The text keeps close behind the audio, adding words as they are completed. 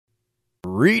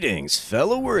Greetings,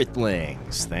 fellow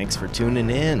Earthlings! Thanks for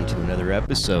tuning in to another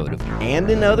episode of And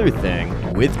Another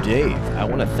Thing with Dave. I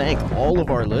want to thank all of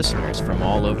our listeners from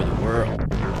all over the world.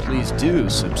 Please do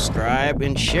subscribe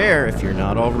and share if you're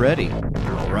not already.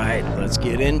 All right, let's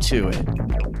get into it.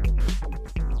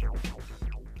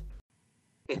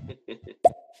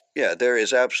 Yeah, there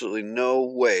is absolutely no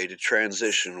way to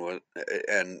transition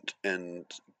and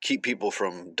keep people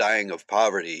from dying of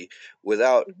poverty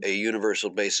without a universal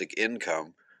basic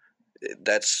income.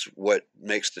 That's what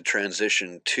makes the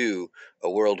transition to a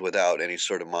world without any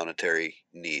sort of monetary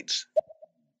needs.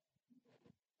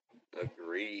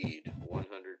 Agreed, 100%.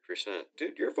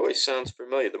 Dude, your voice sounds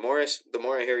familiar. The more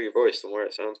I hear your voice, the more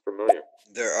it sounds familiar.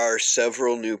 There are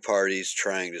several new parties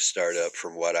trying to start up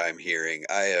from what I'm hearing.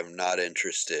 I am not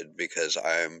interested because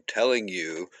I'm telling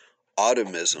you,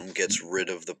 autism gets rid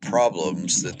of the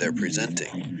problems that they're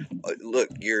presenting. Look,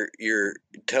 you're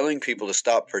telling people to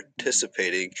stop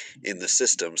participating in the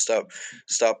system, stop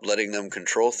letting them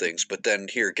control things, but then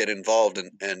here, get involved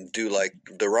and do like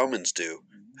the Romans do.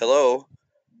 Hello?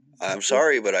 I'm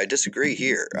sorry, but I disagree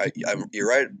here. You're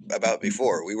right about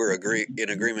before. We were in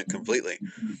agreement completely.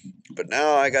 But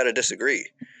now I gotta disagree.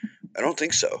 I don't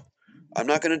think so. I'm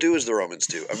not gonna do as the Romans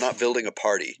do. I'm not building a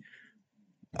party.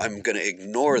 I'm gonna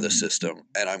ignore the system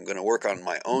and I'm gonna work on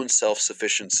my own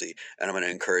self-sufficiency and I'm gonna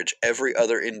encourage every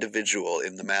other individual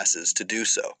in the masses to do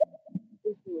so.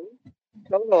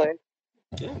 Totally.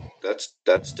 Yeah,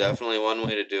 that's definitely one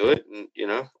way to do it, and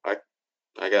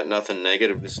I got nothing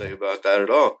negative to say about that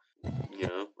at all.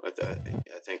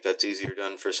 I think that's easier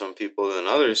done for some people than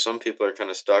others. Some people are kind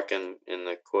of stuck in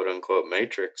the quote unquote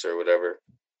matrix or whatever.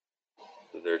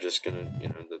 They're just gonna,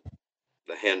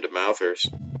 the hand to mouthers.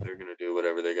 They're gonna do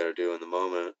whatever they gotta do in the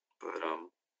moment.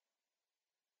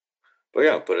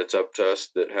 But it's up to us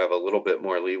that have a little bit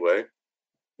more leeway,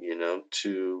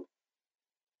 to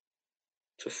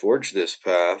forge this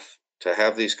path, to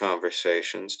have these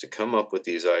conversations, to come up with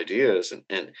these ideas,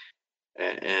 and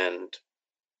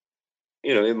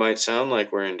it might sound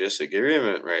like we're in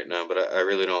disagreement right now, but I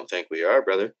really don't think we are,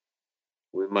 brother.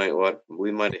 We might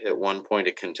have hit one point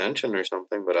of contention or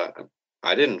something, but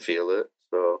I didn't feel it.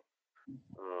 So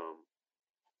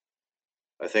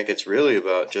I think it's really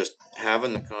about just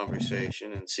having the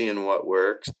conversation and seeing what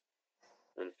works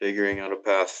and figuring out a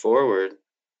path forward.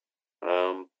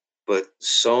 But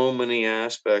so many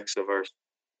aspects of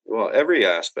every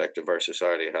aspect of our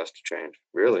society has to change.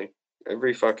 Really,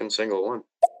 every fucking single one.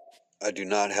 I do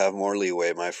not have more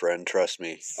leeway, my friend. Trust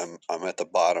me. I'm at the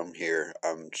bottom here.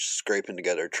 I'm scraping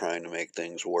together trying to make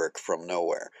things work from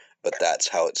nowhere. But that's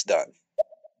how it's done.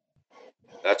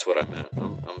 That's what I meant.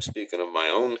 I'm speaking of my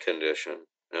own condition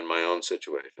and my own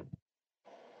situation,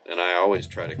 and I always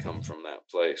try to come from that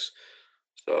place.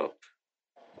 So,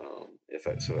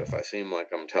 if I seem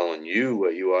like I'm telling you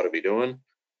what you ought to be doing,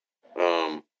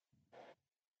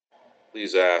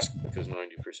 please ask, because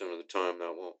 90% of the time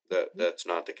that's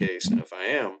not the case. And if I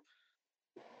am,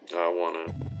 I want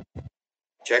to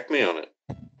check me on it,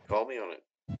 call me on it.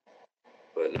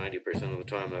 But 90% of the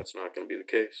time, that's not going to be the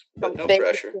case. But no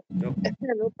pressure. Nope.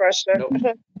 No pressure.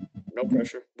 Nope. No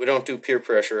pressure. We don't do peer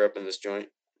pressure up in this joint.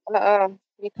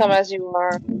 You come as you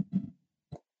are.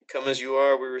 Come as you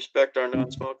are. We respect our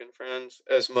non-smoking friends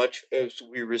as much as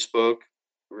we re-smoke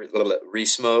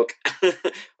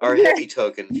our heavy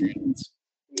token friends.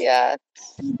 Yes.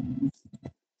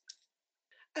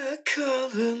 I call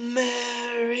her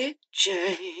Mary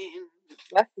Jane.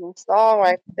 That's my song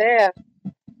right there.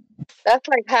 That's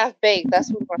like Half Baked. That's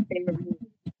one of my favorite movies.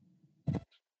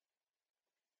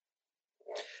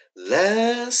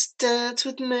 Last dance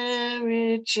with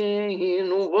Mary Jane.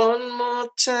 One more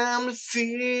time to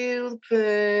feel the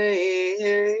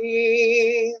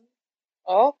pain.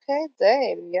 Okay,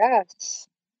 Dave. Yes.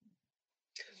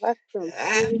 That's some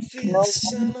I feel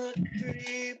summer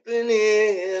creeping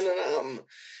in, and I'm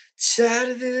tired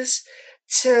of this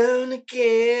town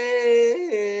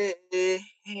again.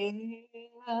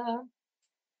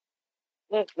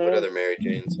 What other Mary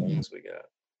Jane songs we got?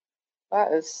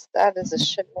 That is a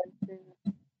shit right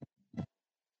there.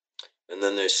 And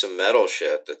then there's some metal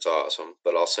shit that's awesome,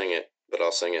 but I'll sing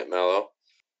it mellow.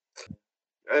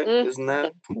 Right? Isn't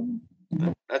that?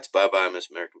 That's Bye Bye Miss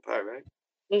American Pie, right?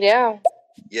 Yeah.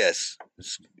 Yes,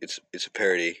 it's a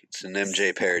parody. It's an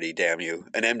MJ parody. Damn you,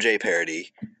 an MJ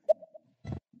parody.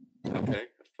 Okay,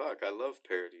 fuck, I love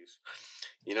parodies.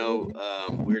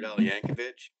 Weird Al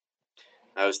Yankovic.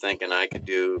 I was thinking I could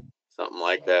do something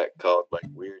like that called like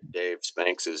Weird Dave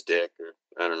Spanks His Dick, or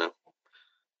I don't know,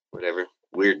 whatever.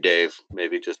 Weird Dave,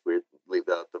 maybe just weird. Leave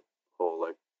out the whole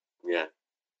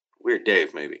Weird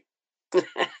Dave, maybe.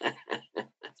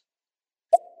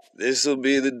 This'll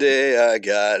be the day I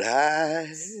got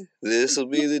high. This'll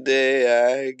be the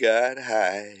day I got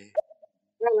high.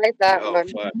 I like that Oh, one.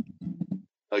 fuck.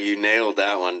 Oh, you nailed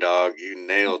that one, dog. You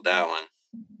nailed that one.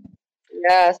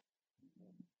 Yes.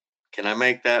 Can I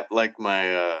make that like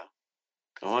my, I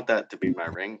want that to be my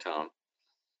ringtone.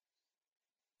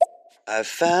 I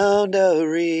found a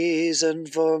reason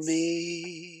for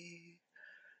me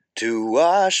to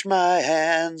wash my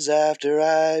hands after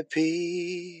I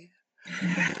pee.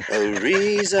 A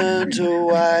reason to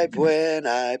wipe when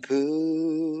I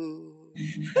poo.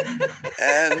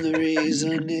 And the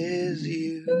reason is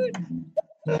you.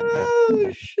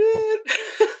 Oh, shit.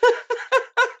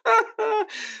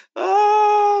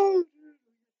 Oh, the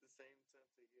same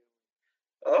sense of humor.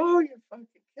 Oh, you're fucking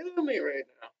killing me right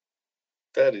now.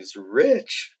 That is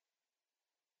rich.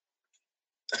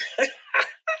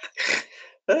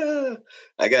 I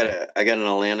got an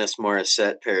Alanis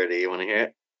Morissette parody. You want to hear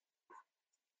it?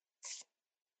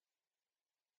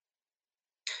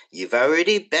 You've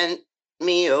already bent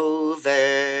me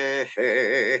over.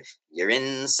 You're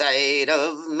inside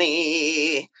of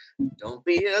me. Don't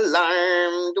be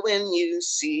alarmed when you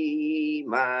see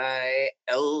my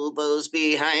elbows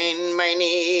behind my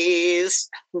knees.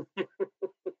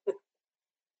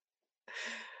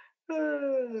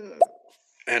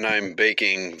 And I'm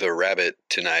baking the rabbit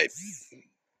tonight.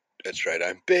 That's right,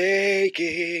 I'm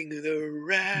baking the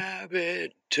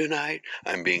rabbit tonight.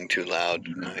 I'm being too loud.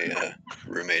 My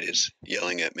roommate is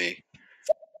yelling at me.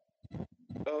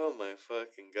 Oh my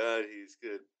fucking god, he's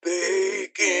good.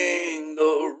 Baking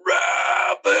the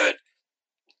rabbit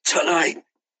tonight.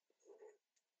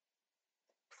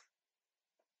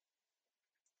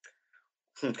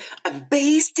 I'm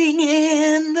basting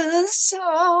in the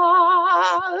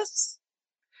sauce,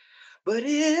 but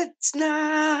it's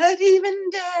not even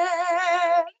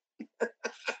dead.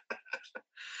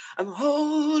 I'm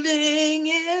holding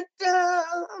it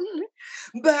down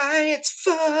by its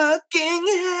fucking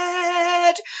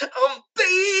head. I'm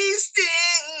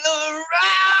basting the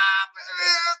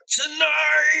rabbit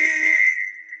tonight.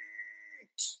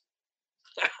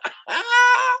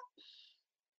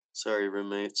 Sorry,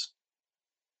 roommates.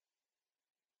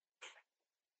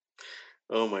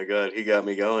 Oh my god, he got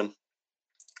me going.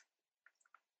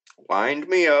 Wind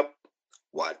me up,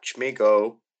 watch me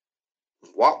go.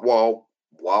 Wop wop,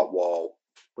 wop wop.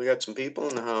 We got some people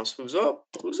in the house. Who's up?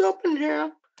 Who's up in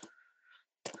here?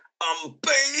 I'm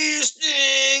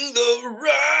basting the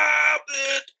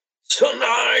rabbit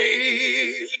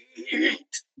tonight.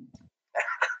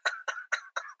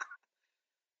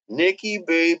 Nikki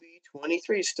baby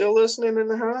 23 still listening in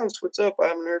the house. What's up? I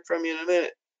haven't heard from you in a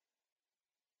minute.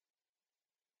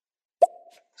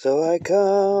 So I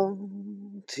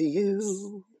come to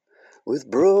you with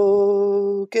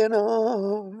broken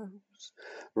arms,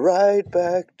 right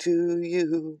back to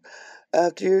you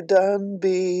after you're done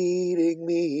beating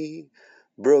me.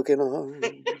 Broken arms.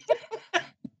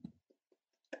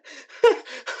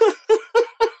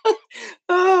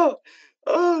 Oh,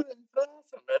 that's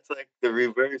awesome. That's like the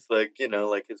reverse, like,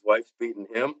 like his wife's beating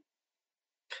him.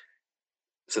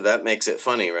 So that makes it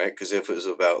funny, right? Because if it was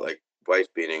about like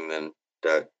wife beating, then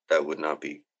that would not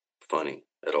be funny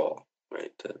at all,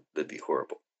 right? That'd be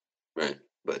horrible, right?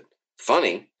 But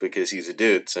funny because he's a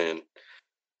dude saying,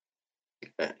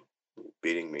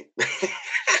 beating me.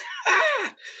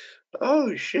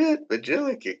 Oh shit,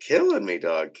 Bajilic, you're killing me,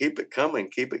 dog. Keep it coming,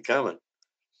 keep it coming.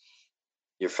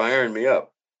 You're firing me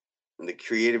up. And the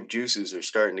creative juices are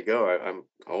starting to go. I'm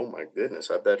oh my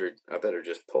goodness, I better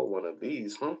just pull one of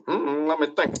these. Let me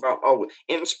think about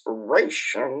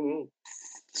inspiration.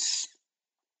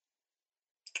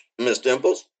 Miss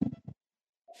Dimples?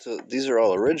 So these are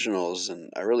all originals,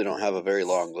 and I really don't have a very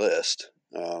long list.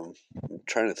 I'm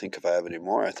trying to think if I have any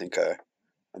more. I think I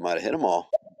might have hit them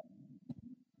all.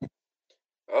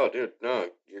 Oh, dude, no,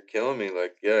 you're killing me.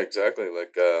 Like, yeah, exactly.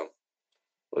 Like,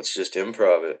 let's just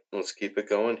improv it. Let's keep it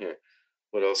going here.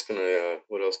 What else can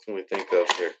we think of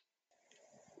here?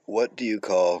 What do you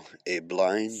call a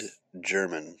blind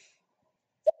German?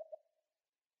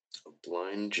 A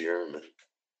blind German.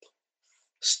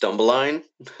 Stumbleline?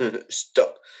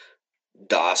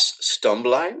 Das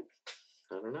Stumbleline?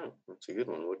 I don't know. That's a good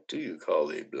one. What do you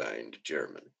call a blind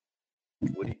German?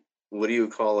 What do you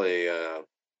call an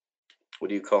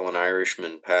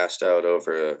Irishman passed out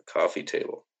over a coffee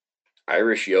table?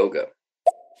 Irish yoga.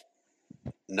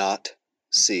 Not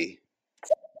see.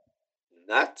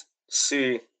 Not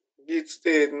see. It's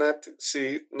dead, not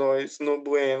see. No, it's no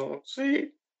bueno.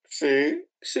 Sí,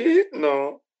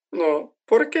 no, no.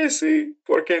 ¿Por qué sí?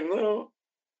 ¿Por qué no?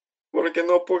 ¿Por qué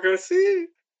no? Porque sí.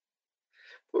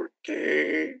 ¿Por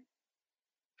qué?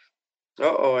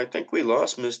 Uh-oh, I think we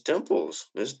lost Miss Dimples.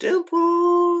 Miss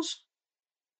Dimples!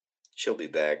 She'll be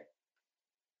back.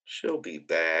 She'll be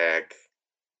back.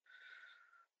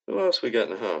 Who else we got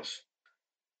in the house?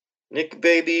 Nick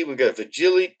Baby, we got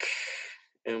Vigilik,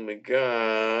 and we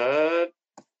got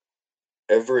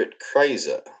Everett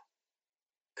Kreiser.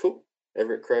 Cool.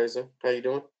 Everett Kreiser, how you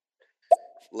doing?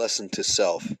 Lesson to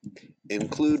self.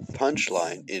 Include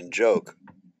punchline in joke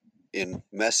in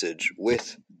message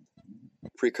with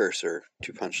precursor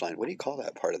to punchline. What do you call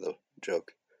that part of the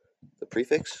joke? The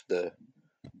prefix?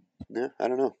 No, I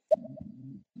don't know.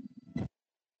 I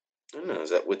don't know.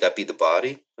 Would that be the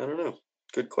body? I don't know.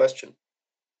 Good question.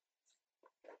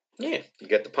 Yeah, you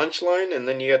get the punchline, and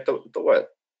then you get the what?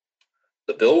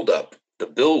 The build up. The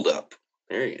build up.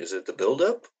 Is it the build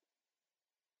up?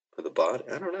 Or the body?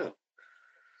 I don't know.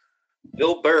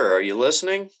 Bill Burr, are you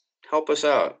listening? Help us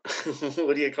out.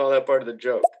 What do you call that part of the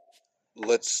joke?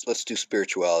 Let's do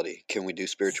spirituality. Can we do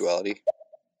spirituality?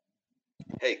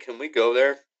 Hey, can we go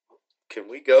there? Can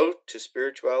we go to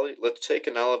spirituality? Let's take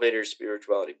an elevator to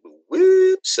spirituality.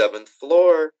 Whoop, 7th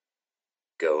floor.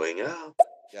 Going up.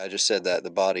 Yeah, I just said that. The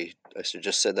body. I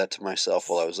just said that to myself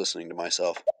while I was listening to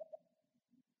myself.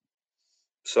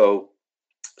 So,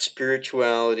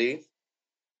 spirituality,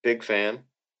 big fan.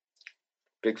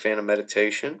 Big fan of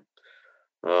meditation.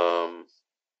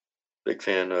 Big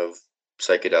fan of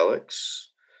psychedelics.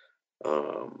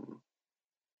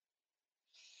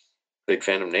 Big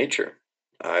fan of nature.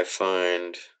 I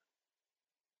find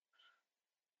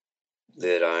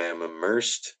that I am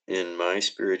immersed in my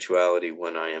spirituality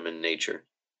when I am in nature.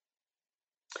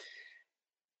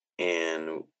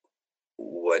 And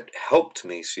what helped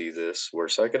me see this were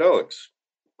psychedelics.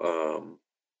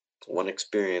 One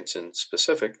experience in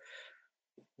specific,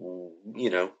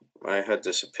 I had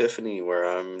this epiphany where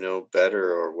I'm no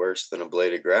better or worse than a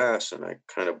blade of grass, and I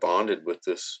kind of bonded with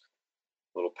this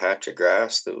little patch of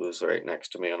grass that was right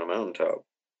next to me on a mountaintop.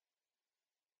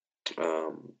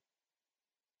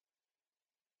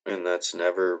 And that's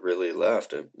never really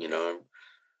left. I've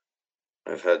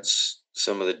had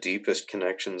some of the deepest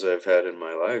connections I've had in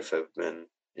my life have been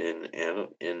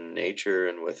in nature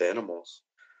and with animals.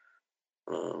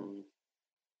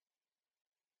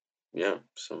 Yeah,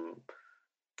 some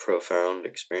profound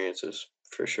experiences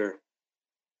for sure.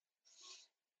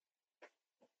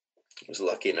 I was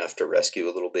lucky enough to rescue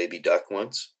a little baby duck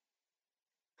once.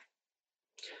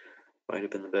 Might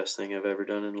have been the best thing I've ever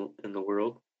done in the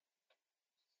world.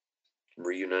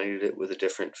 Reunited it with a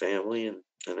different family, and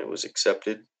it was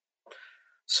accepted.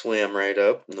 Swam right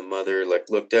up, and the mother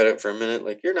looked at it for a minute,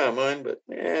 like, "You're not mine, but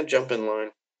jump in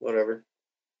line, whatever."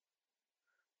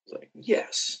 I was like,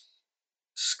 "Yes,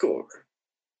 score,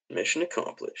 mission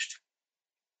accomplished."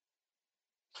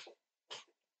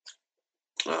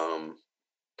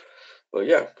 But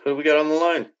yeah, who we got on the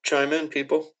line? Chime in,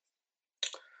 people.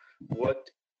 What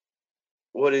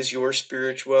is your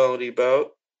spirituality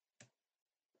about?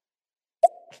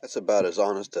 That's about as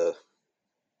honest a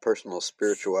personal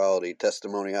spirituality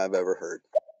testimony I've ever heard.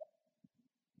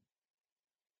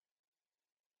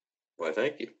 Why,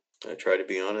 thank you. I try to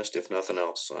be honest. If nothing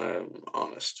else, I'm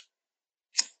honest.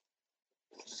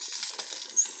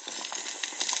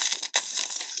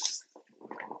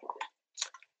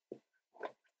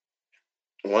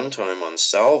 One time on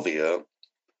Salvia,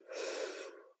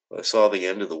 I saw the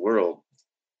end of the world,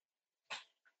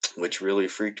 which really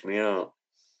freaked me out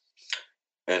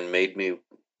and made me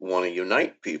want to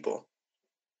unite people.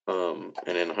 And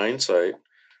in hindsight,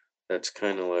 that's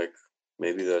kind of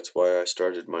maybe that's why I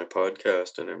started my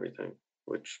podcast and everything,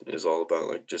 which is all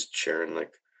about just sharing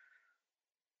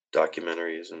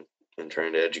documentaries and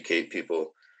trying to educate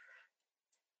people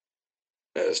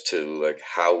as to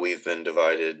how we've been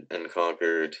divided and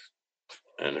conquered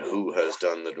and who has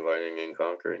done the dividing and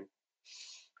conquering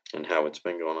and how it's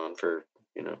been going on for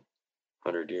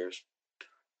 100 years.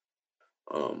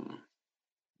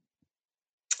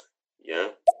 Yeah,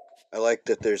 I like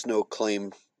that there's no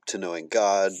claim to knowing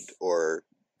God or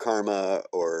karma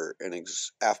or an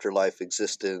afterlife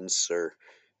existence or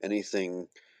anything,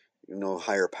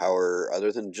 higher power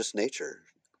other than just nature,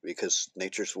 because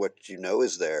nature's what you know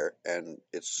is there, and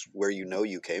it's where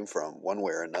you came from one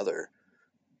way or another.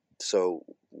 So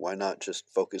why not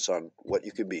just focus on what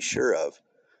you can be sure of,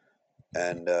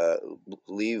 and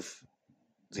leave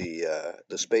the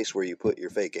space where you put your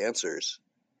fake answers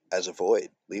as a void.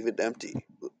 Leave it empty.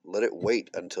 Let it wait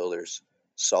until there's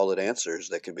solid answers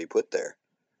that can be put there.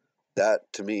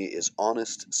 That, to me, is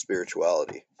honest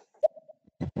spirituality.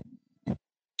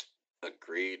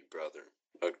 agreed, brother.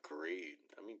 Agreed.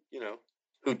 I mean,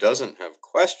 who doesn't have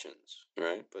questions,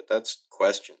 right? But that's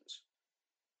questions.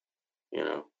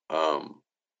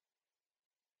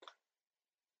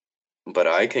 But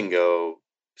I can go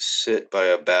sit by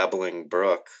a babbling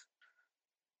brook.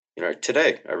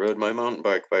 Today I rode my mountain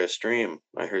bike by a stream.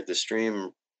 I heard the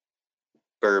stream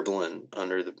burbling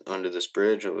under this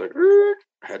bridge. I was like, "Rrrt."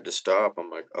 I had to stop. I'm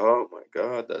like, oh my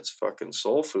god, that's fucking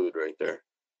soul food right there.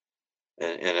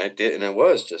 And I did, and it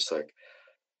was just like,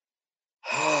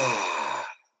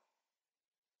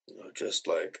 just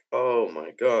like, oh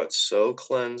my god, so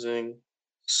cleansing,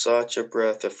 such a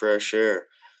breath of fresh air.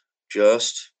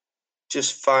 Just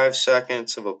 5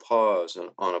 seconds of a pause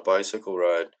on a bicycle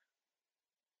ride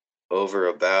over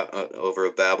a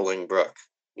babbling brook.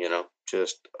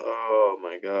 Just, oh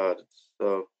my god.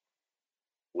 So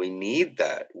we need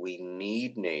that. We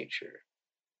need nature.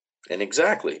 And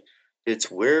exactly, it's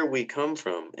where we come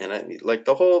from. And I like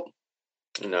the whole,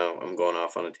 I'm going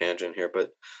off on a tangent here,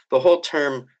 but the whole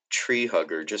term tree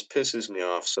hugger just pisses me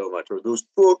off so much. Or those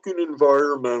fucking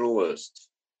environmentalists.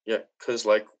 Yeah, because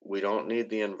like we don't need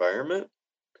the environment.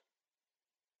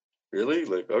 Really?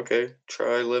 Like, okay,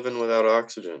 try living without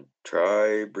oxygen.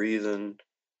 Try breathing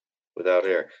without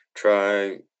air.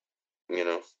 You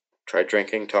know, try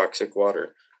drinking toxic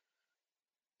water.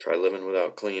 Try living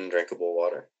without clean, drinkable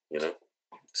water.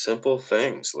 Simple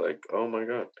things like, oh my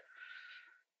God.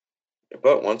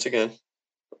 But once again,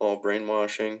 all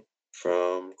brainwashing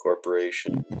from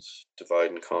corporations,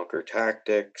 divide and conquer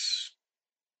tactics,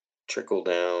 trickle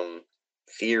down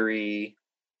theory,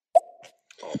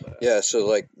 all that. Yeah, so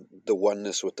like the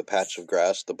oneness with the patch of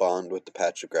grass, the bond with the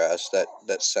patch of grass,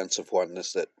 that sense of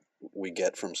oneness that we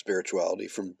get from spirituality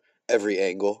from every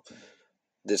angle.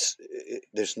 There's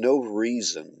no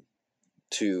reason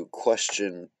to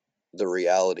question the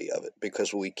reality of it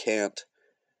because we can't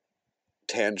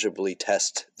tangibly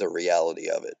test the reality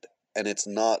of it. And it's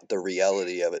not the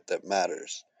reality of it that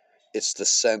matters. It's the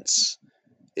sense,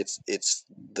 it's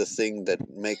the thing that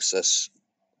makes us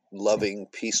loving,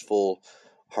 peaceful,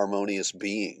 harmonious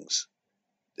beings.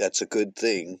 That's a good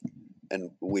thing,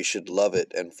 and we should love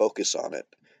it and focus on it.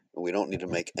 And we don't need to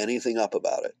make anything up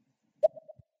about it.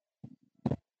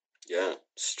 Yeah,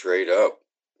 straight up.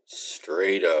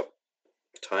 Straight up.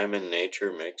 Time in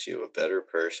nature makes you a better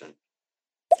person.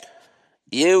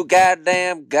 You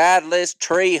goddamn godless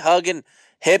tree hugging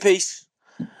hippies.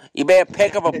 You better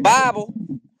pick up a Bible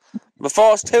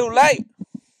before it's too late.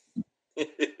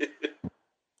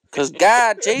 Because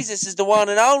God, Jesus, is the one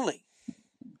and only.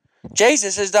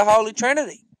 Jesus is the Holy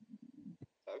Trinity.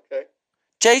 Okay.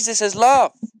 Jesus is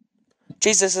love.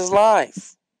 Jesus is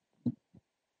life.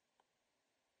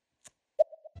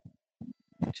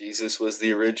 Jesus was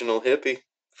the original hippie,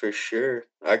 for sure.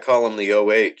 I call him the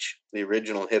OH, the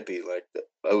original hippie, like the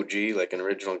OG, like an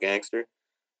original gangster.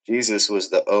 Jesus was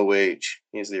the OH.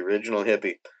 He's the original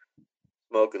hippie.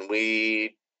 Smoking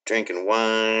weed, drinking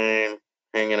wine,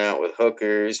 hanging out with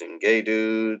hookers and gay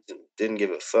dudes, and didn't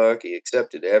give a fuck. He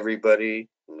accepted everybody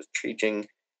and was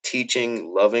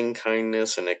teaching loving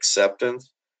kindness and acceptance.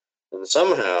 And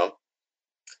somehow,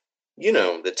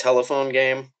 the telephone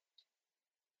game.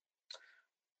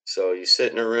 So you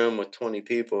sit in a room with 20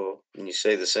 people and you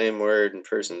say the same word in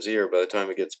person's ear. By the time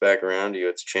it gets back around to you,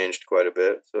 it's changed quite a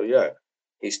bit. So yeah,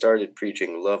 he started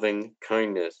preaching loving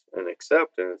kindness and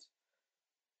acceptance.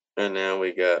 And now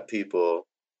we got people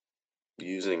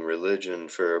using religion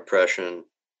for oppression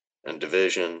and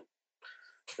division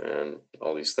and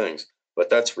all these things. But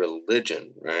that's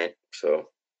religion, right? So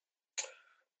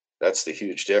that's the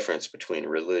huge difference between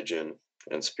religion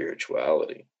and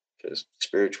spirituality. Because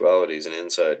spirituality is an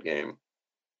inside game,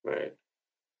 right?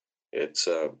 It's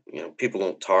people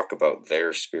don't talk about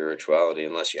their spirituality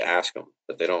unless you ask them,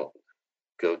 but they don't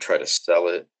go try to sell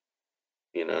it.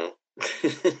 you know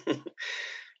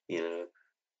you know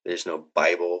there's no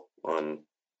Bible on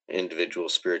individual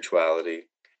spirituality,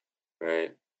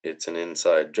 right? It's an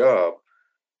inside job,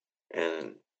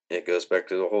 and it goes back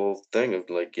to the whole thing of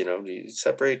like, you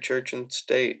separate church and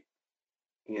state.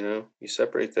 You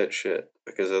separate that shit,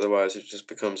 because otherwise it just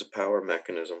becomes a power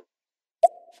mechanism.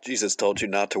 Jesus told you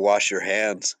not to wash your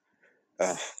hands.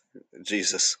 Oh,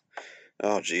 Jesus.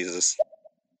 Oh, Jesus.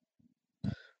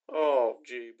 Oh,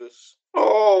 Jeebus.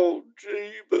 Oh,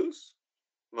 Jeebus.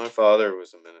 My father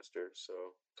was a minister, so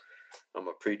I'm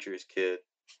a preacher's kid.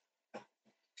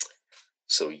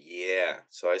 So yeah,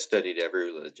 so I studied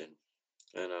every religion.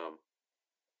 And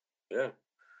yeah,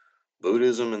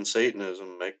 Buddhism and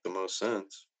Satanism make the most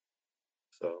sense.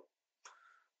 So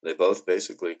they both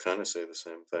basically kind of say the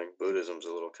same thing. Buddhism's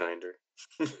a little kinder.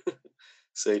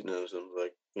 Satanism's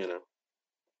like,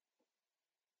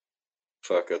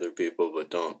 fuck other people, but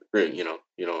don't, you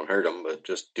don't hurt them, but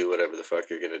just do whatever the fuck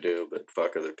you're gonna do, but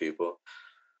fuck other people.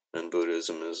 And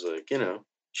Buddhism is like, you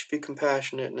should be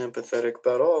compassionate and empathetic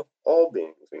about all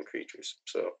beings and creatures.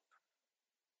 So,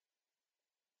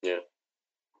 yeah.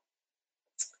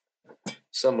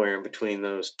 Somewhere in between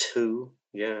those two,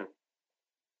 yeah,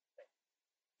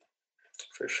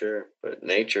 for sure. But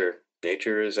nature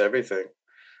is everything,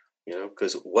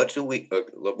 because what do we,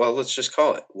 well, let's just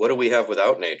call it, what do we have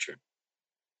without nature,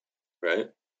 right?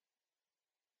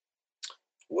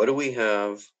 What do we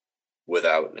have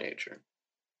without nature?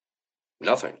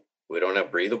 Nothing. We don't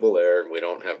have breathable air and we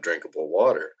don't have drinkable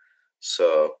water.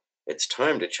 So it's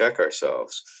time to check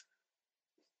ourselves,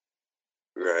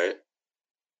 right?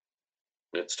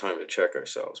 It's time to check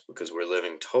ourselves because we're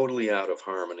living totally out of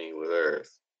harmony with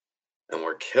Earth and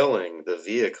we're killing the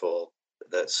vehicle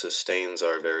that sustains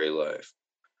our very life.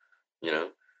 You know,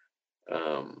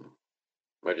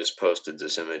 I just posted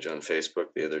this image on Facebook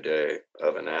the other day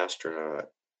of an astronaut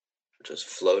just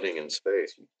floating in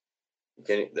space.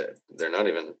 They're not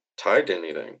even tied to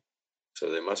anything, so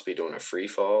they must be doing a free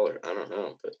fall, or I don't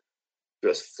know, but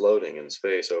just floating in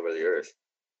space over the Earth.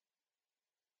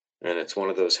 And it's one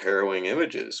of those harrowing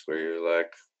images where you're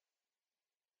like,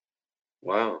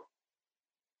 wow,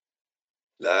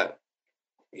 yep,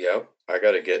 I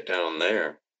got to get down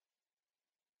there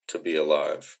to be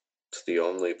alive. It's the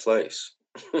only place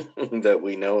that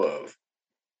we know of.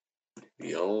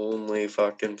 The only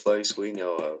fucking place we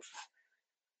know of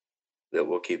that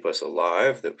will keep us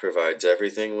alive, that provides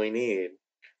everything we need.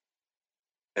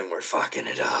 And we're fucking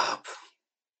it up.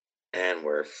 And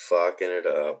we're fucking it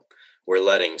up. We're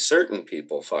letting certain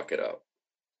people fuck it up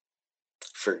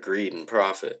for greed and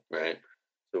profit, right?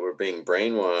 So we're being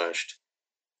brainwashed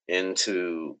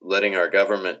into letting our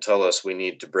government tell us we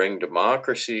need to bring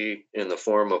democracy in the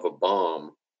form of a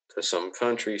bomb to some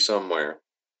country somewhere.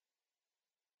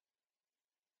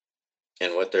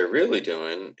 And what they're really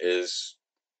doing is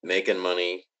making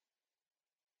money,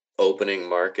 opening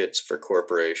markets for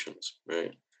corporations,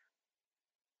 right?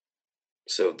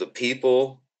 So the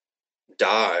people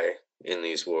die in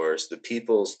these wars. The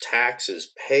people's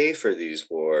taxes pay for these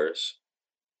wars,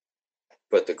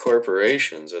 but the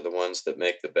corporations are the ones that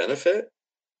make the benefit,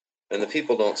 and the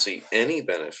people don't see any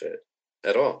benefit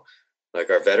at all. Like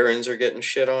our veterans are getting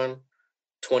shit on.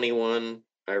 21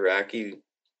 Iraqi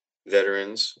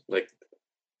veterans, like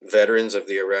veterans of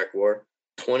the Iraq War,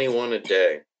 21 a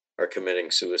day are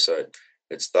committing suicide.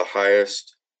 It's the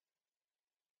highest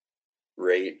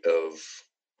rate of,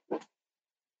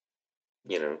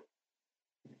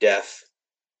 death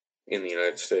in the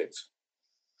United States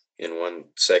in one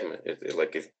segment.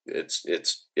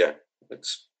 It's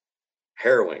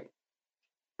harrowing,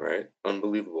 right?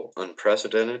 Unbelievable,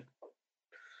 unprecedented,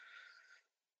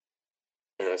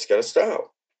 and it's got to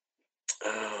stop.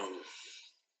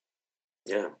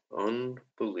 Yeah,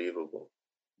 unbelievable.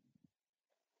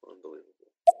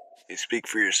 You speak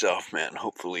for yourself, man.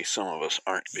 Hopefully some of us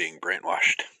aren't being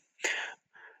brainwashed.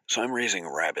 So I'm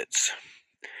raising rabbits.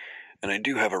 And I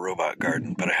do have a robot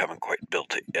garden, but I haven't quite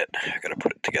built it yet. I gotta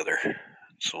put it together.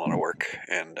 It's a lot of work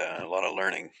and a lot of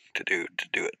learning to do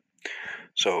it.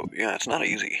 So yeah, it's not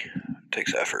easy. It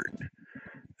takes effort.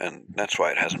 And that's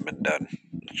why it hasn't been done.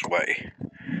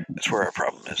 That's where our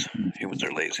problem is. Humans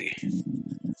are lazy.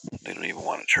 They don't even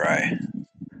want to try.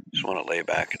 Just want to lay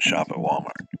back and shop at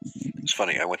Walmart. It's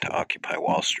funny, I went to Occupy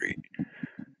Wall Street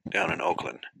down in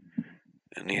Oakland,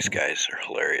 and these guys are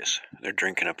hilarious. They're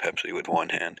drinking a Pepsi with one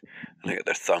hand, and they got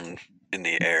their thumb in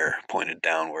the air, pointed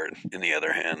downward in the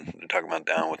other hand. They're talking about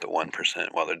down with the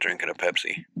 1% while they're drinking a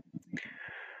Pepsi.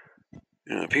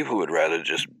 People would rather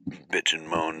just bitch and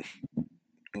moan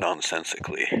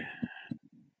nonsensically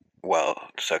while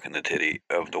sucking the titty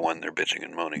of the one they're bitching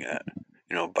and moaning at.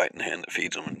 Biting the hand that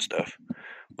feeds them and stuff,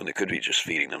 when they could be just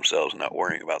feeding themselves and not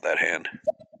worrying about that hand.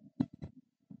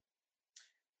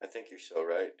 I think you're so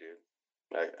right, dude.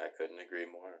 I couldn't agree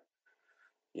more.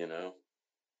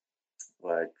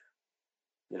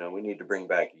 We need to bring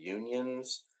back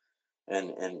unions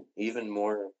and even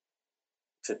more,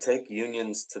 to take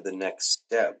unions to the next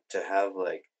step, to have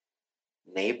like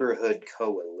neighborhood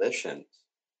coalitions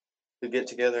to get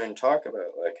together and talk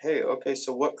about, like, hey, okay,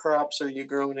 so what crops are you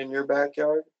growing in your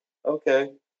backyard? Okay,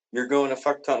 you're growing a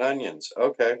fuck ton of onions.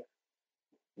 Okay,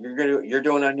 you're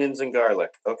doing onions and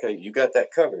garlic. Okay, you got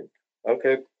that covered.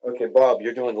 Okay, Bob,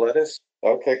 you're doing lettuce.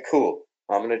 Okay, cool.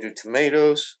 I'm gonna do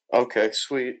tomatoes. Okay,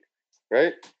 sweet.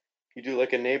 Right? You do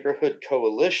like a neighborhood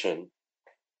coalition.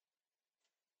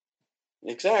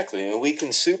 Exactly, and we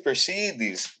can supersede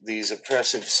these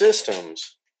oppressive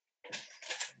systems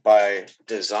by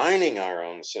designing our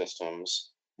own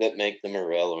systems that make them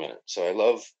irrelevant. So I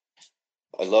love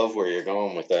where you're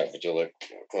going with that, Vigilic,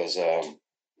 because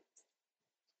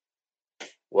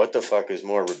What the fuck is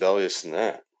more rebellious than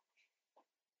that?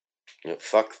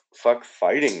 Fuck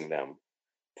fighting them.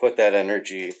 Put that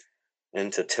energy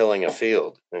into tilling a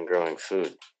field and growing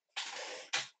food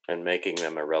and making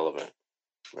them irrelevant,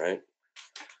 right?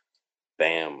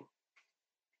 Bam.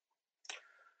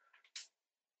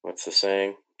 What's the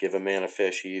saying? Give a man a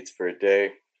fish, he eats for a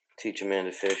day. Teach a man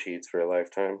to fish, he eats for a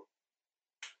lifetime.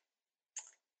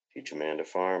 Teach a man to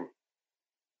farm.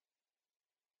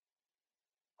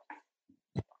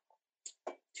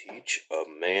 Teach a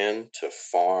man to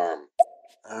farm.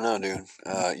 I don't know,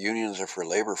 dude. Unions are for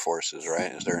labor forces,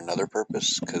 right? Is there another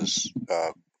purpose? Because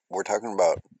we're talking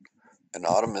about an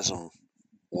automated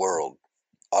world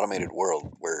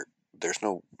where there's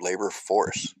no labor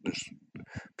force.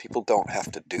 People don't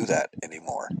have to do that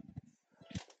anymore.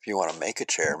 If you want to make a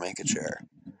chair, make a chair.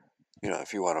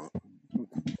 If you want to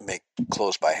make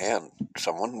clothes by hand,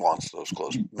 someone wants those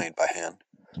clothes made by hand.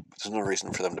 But there's no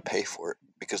reason for them to pay for it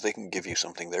because they can give you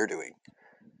something they're doing.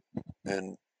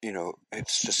 And,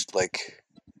 it's just like,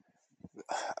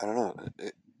 I don't know.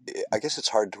 I guess it's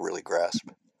hard to really grasp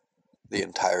the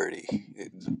entirely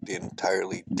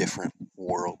different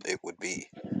world it would be.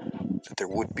 That there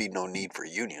would be no need for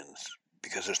unions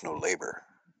because there's no labor,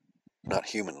 not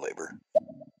human labor.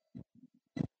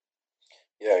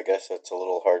 Yeah, I guess that's a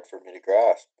little hard for me to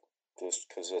grasp just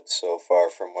because it's so far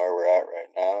from where we're at right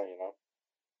now,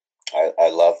 I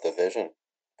love the vision,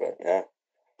 but yeah.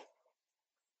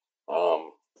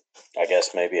 I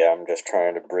guess maybe I'm just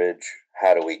trying to bridge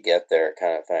how do we get there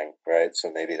kind of thing, right?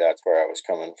 So maybe that's where I was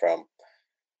coming from,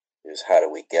 is how do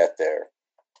we get there,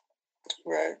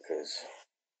 right? Because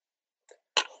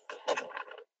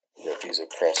you got these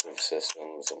oppressive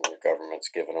systems and the government's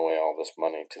giving away all this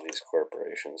money to these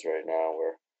corporations right now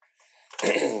where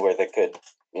they could,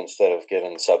 instead of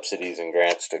giving subsidies and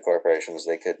grants to corporations,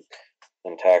 they could,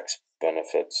 and tax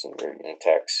benefits and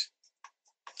tax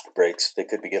breaks, they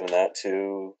could be giving that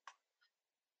to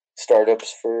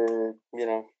startups for,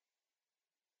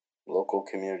 local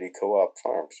community co-op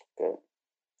farms.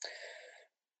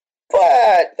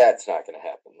 But that's not going to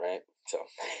happen, right? So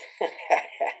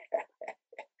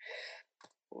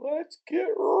let's get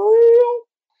real.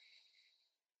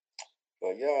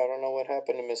 But yeah, I don't know what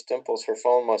happened to Miss Dimples. Her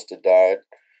phone must have died.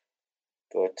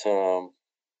 But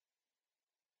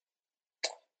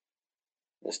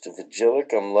Mr.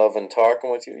 Vigilic, I'm loving talking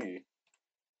with you.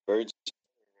 Birds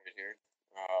right here.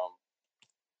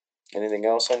 Anything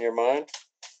else on your mind?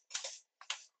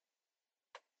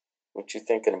 What you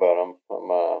thinking about? I'm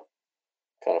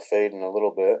kind of fading a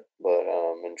little bit, but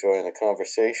I'm enjoying the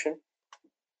conversation,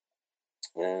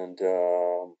 and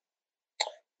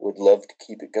would love to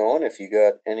keep it going. If you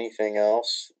got anything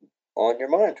else on your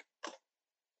mind,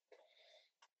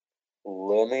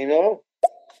 let me know.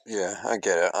 Yeah, I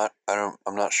get it.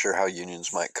 I'm not sure how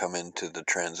unions might come into the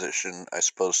transition. I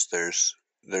suppose there's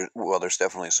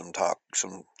definitely some thought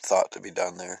to be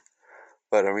done there.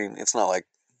 But I mean, it's not like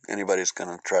anybody's going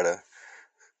to try to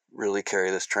really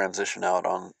carry this transition out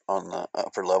on the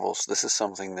upper levels. This is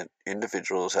something that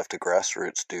individuals have to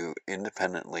grassroots do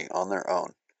independently on their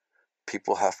own.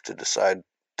 People have to decide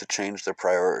to change their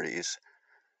priorities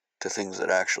to things that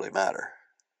actually matter.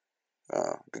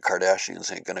 The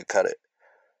Kardashians ain't going to cut it.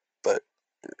 But,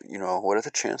 what are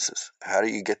the chances? How do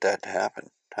you get that to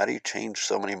happen? How do you change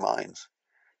so many minds?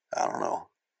 I don't know.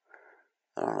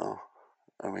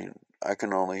 I mean, I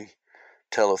can only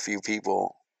tell a few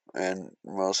people, and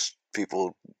most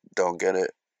people don't get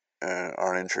it,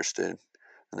 aren't interested, and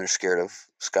they're scared of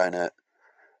Skynet.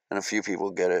 And a few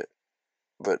people get it,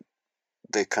 but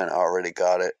they kind of already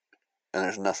got it, and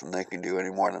there's nothing they can do any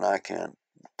more than I can.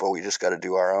 But we just got to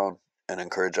do our own and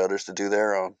encourage others to do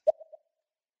their own.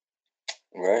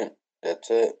 Right. That's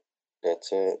it.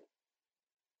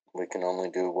 We can only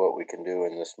do what we can do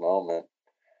in this moment.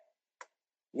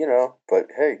 But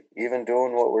hey, even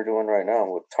doing what we're doing right now,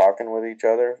 with talking with each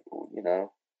other,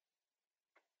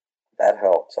 that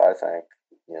helps, I think.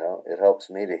 It helps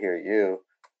me to hear you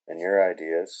and your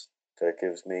ideas. That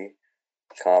gives me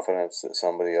confidence that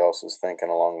somebody else is thinking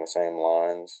along the same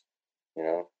lines.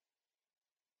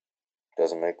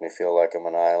 Doesn't make me feel like I'm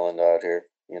an island out here,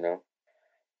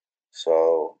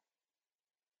 So,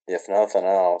 if nothing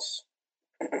else,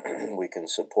 we can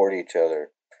support each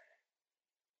other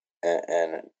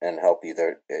and help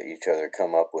each other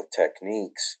come up with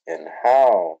techniques and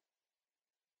how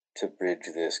to bridge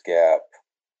this gap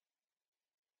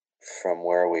from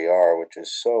where we are, which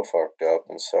is so fucked up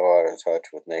and so out of touch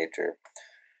with nature,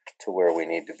 to where we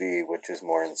need to be, which is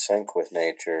more in sync with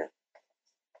nature.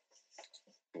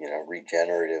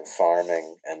 Regenerative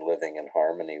farming and living in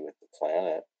harmony with the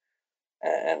planet.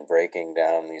 and breaking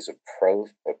down these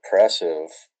oppressive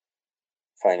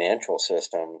financial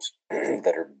systems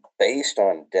that are based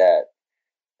on debt,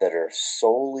 that are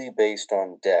solely based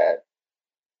on debt,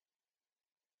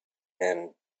 and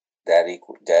debt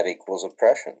equals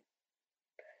oppression.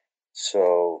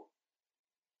 So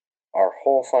our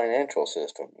whole financial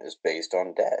system is based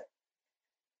on debt.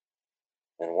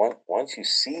 And once you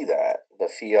see that, the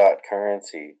fiat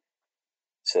currency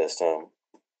system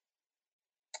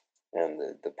and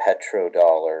the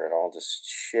petrodollar and all this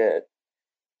shit,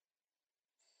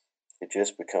 it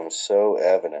just becomes so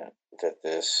evident that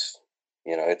this,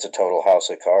 it's a total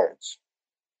house of cards.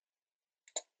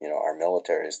 Our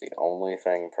military is the only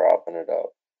thing propping it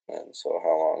up. And so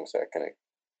how long is that going to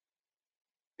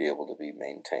be able to be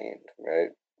maintained, right?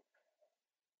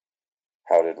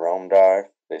 How did Rome die?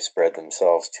 They spread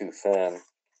themselves too thin,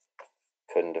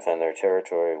 couldn't defend their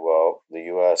territory. Well, the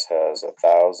U.S. has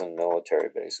 1,000 military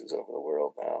bases over the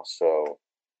world now, so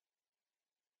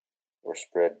we're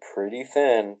spread pretty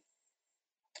thin,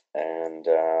 and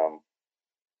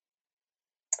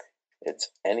it's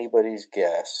anybody's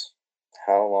guess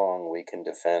how long we can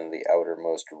defend the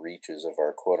outermost reaches of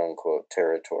our quote-unquote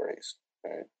territories,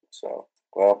 right? So,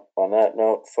 well, on that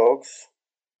note, folks,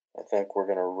 I think we're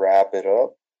going to wrap it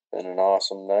up. Been an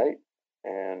awesome night,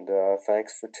 and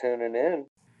thanks for tuning in.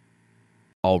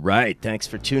 All right, thanks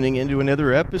for tuning in to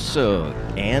another episode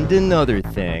and Another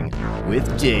Thing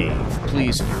with Dave.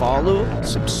 Please follow,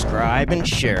 subscribe, and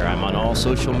share. I'm on all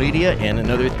social media and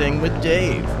Another Thing with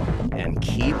Dave. And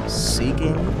keep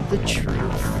seeking the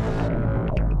truth.